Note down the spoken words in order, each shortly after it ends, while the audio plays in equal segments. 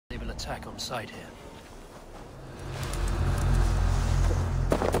attack on sight here.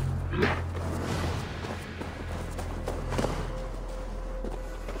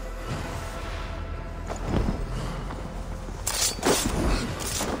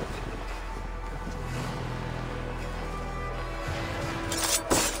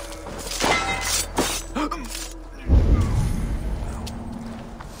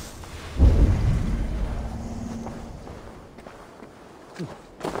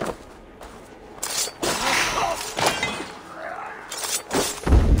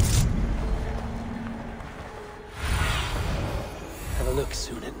 Look,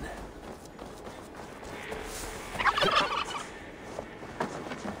 Sunan.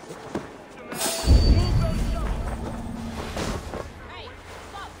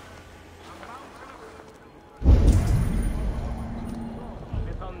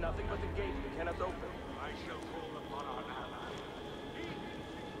 We found nothing but the gate we cannot open. I shall call upon our ally.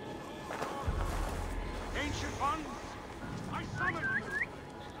 Ancient ones, I summon you.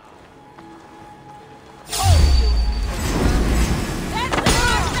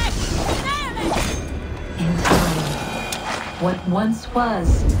 What once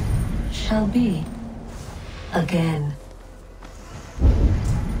was, shall be, again.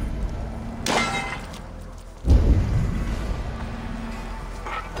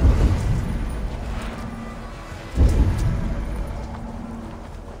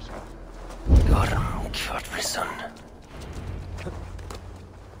 Gorm, Kvartrisson.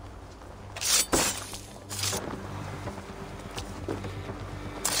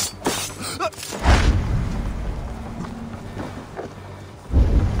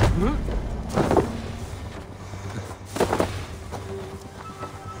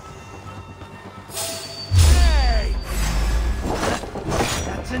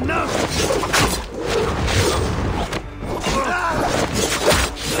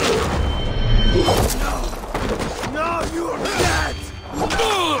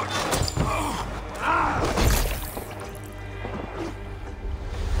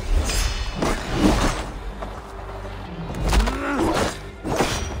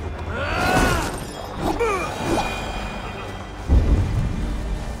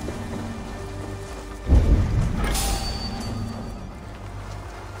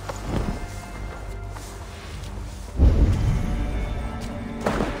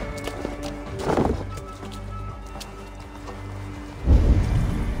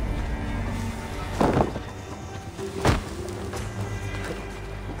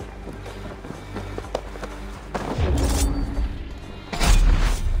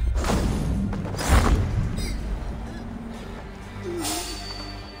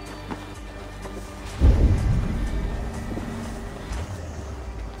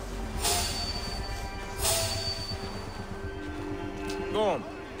 Gorm,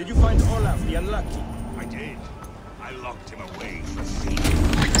 did you find Olav the Unlucky? I did. I locked him away for feeding.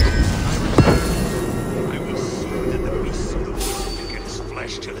 I will see that the beasts of the wood get his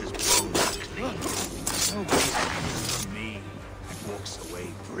flesh till his bones clean. Nobody comes from me and walks away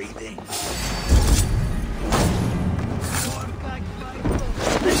breathing.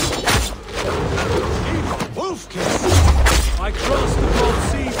 Wolf kiss! I crossed the broad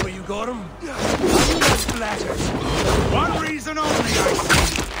sea for you, Gorm. You were splattered. One reason only, I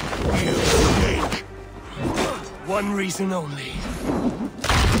see. You stink. One reason only.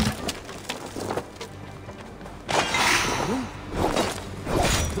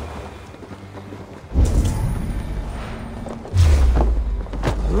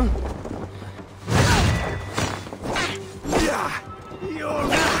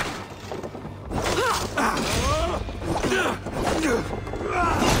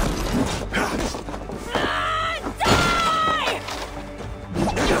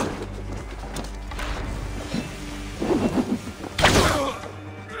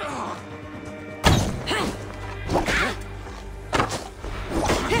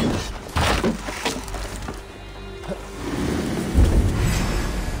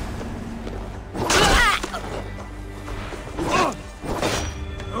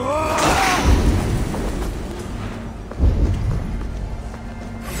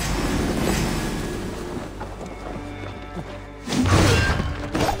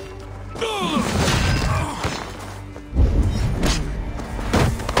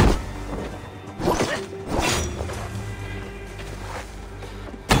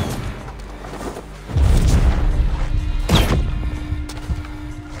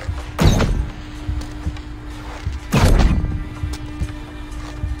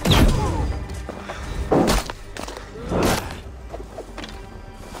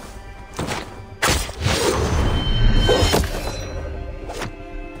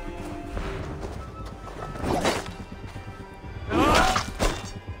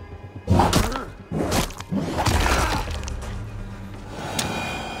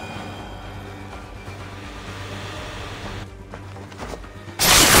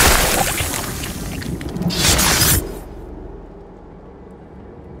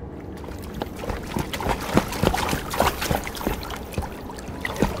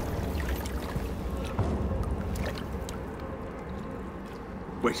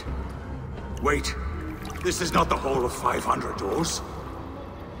 Wait. Wait. This is not the Hall of 500 doors.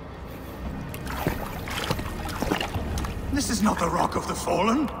 This is not the Rock of the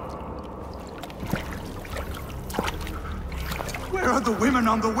Fallen. Where are the women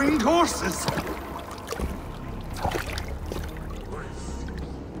on the winged horses?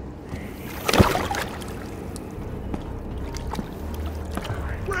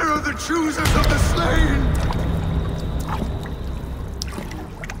 Where are the choosers of the slain?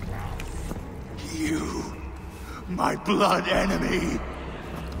 You, my blood enemy.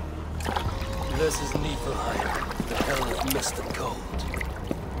 This is Niflheim, the hell of mist and cold.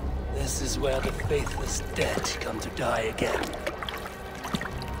 This is where the faithless dead come to die again.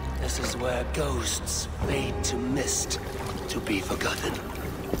 This is where ghosts fade to mist, to be forgotten.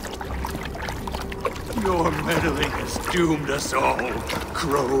 Your meddling has doomed us all,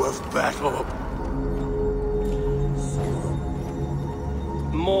 crow of battle.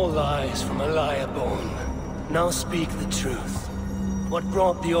 More lies from a liar born. Now speak the truth. What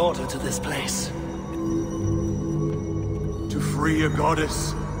brought the Order to this place? To free a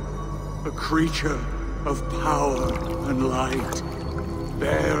goddess, a creature of power and light,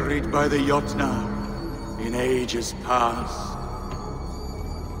 buried by the Jotnar in ages past.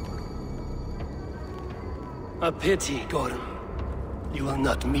 A pity, Gorm. You will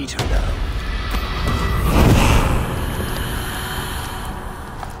not meet her now.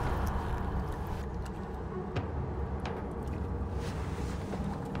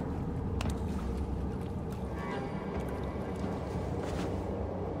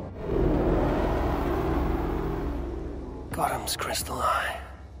 Gorm's crystal eye.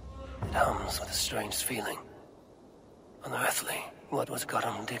 It hums with a strange feeling. Unearthly. What was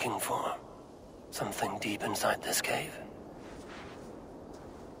Gorm digging for? Something deep inside this cave?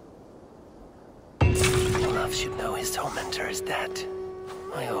 Olav should know his tormentor is dead.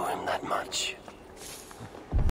 I owe him that much.